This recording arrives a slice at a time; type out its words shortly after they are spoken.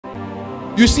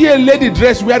You see a lady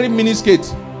dressed wearing miniskirt.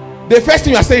 The first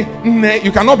thing you are saying, nah,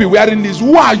 you cannot be wearing this.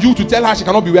 Who are you to tell her she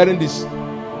cannot be wearing this?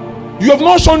 You have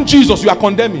not shown Jesus, you are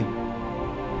condemning.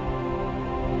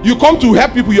 You come to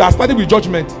help people, you are starting with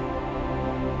judgment.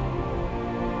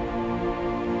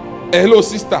 Hello,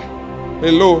 sister.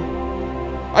 Hello.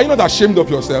 Are you not ashamed of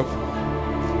yourself?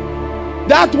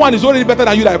 That one is already better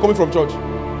than you that are coming from church.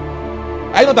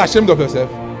 Are you not ashamed of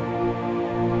yourself?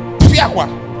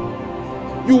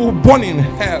 You were born in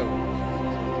hell.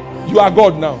 You are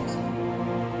God now.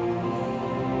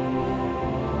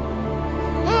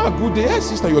 Ah, good day. Yes,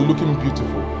 sister, you're looking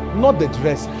beautiful. Not the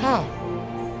dress.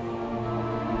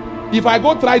 If I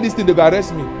go try this thing, they will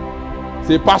arrest me.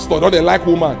 Say, pastor, don't they like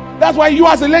woman? That's why you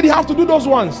as a lady have to do those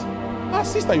ones. Ah,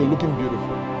 sister, you're looking beautiful.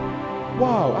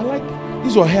 Wow, I like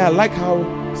this your hair. I like how.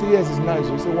 Say, yes, it's nice.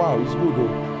 You say, wow, it's good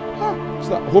though.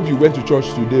 Sister, I hope you went to church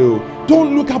today. Oh.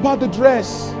 Don't look about the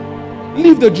dress.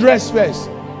 Leave the dress first.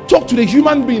 Talk to the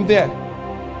human being there.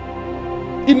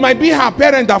 It might be her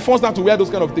parent that forced her to wear those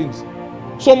kind of things.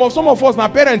 Some of us, our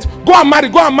parents, go and marry.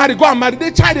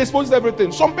 The child exposes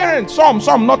everything. Some parents,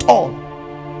 some, not all.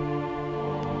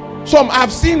 Some,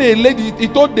 I've seen a lady, he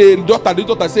told the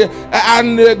daughter say,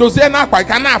 and those can I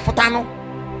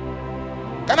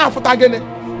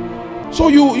again? So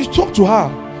you talk to her.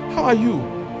 How are you?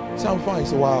 Say, I'm fine.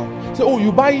 Say, wow. Say, oh,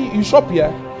 you shop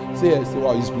here? Say, yes. Say,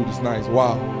 wow, it's good, it's nice.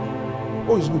 Wow.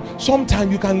 Oh, it's good.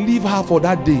 Sometimes you can leave her for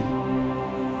that day,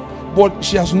 but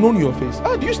she has known your face.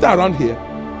 Ah, do you stay around here?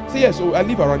 Say, yes. Oh, I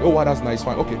live around. Oh, wow, that's nice.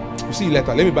 Fine. Okay. We'll see you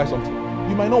later. Let me buy something.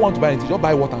 You might not want to buy anything. Just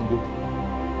buy water and go.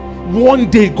 One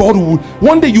day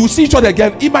you will see each other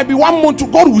again. It might be 1 month to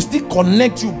God will still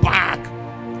connect you back,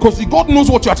 because God knows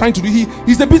what you are trying to do.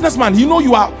 He's a businessman. He knows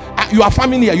you are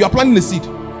familiar. You are planting the seed,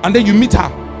 and then you meet her.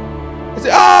 I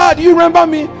say, do you remember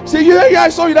me? Say, yeah, I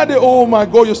saw you that day. Oh my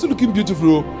God, you're still looking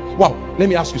beautiful. Wow, let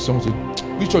me ask you something.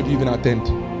 Which church do you even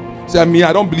attend? Say, me,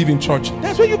 I don't believe in church.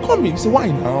 That's where you come in. You say, why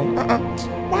now?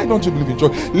 Why don't you believe in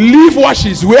church? Leave what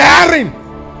she's wearing.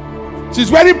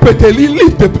 She's wearing peteli.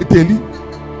 Leave the peteli.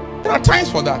 There are times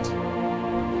for that.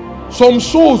 Some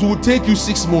souls will take you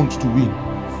 6 months to win.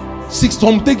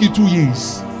 Some take you 2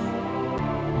 years.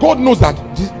 God knows that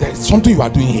there is something you are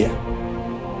doing here.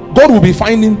 God will be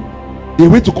finding a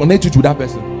way to connect you to that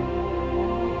person.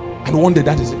 And one day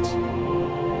that is it.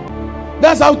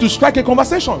 That's how to strike a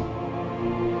conversation.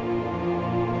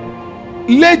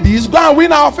 Ladies, go and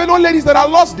win our fellow ladies that are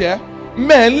lost there.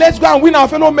 Men, let's go and win our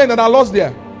fellow men that are lost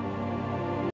there.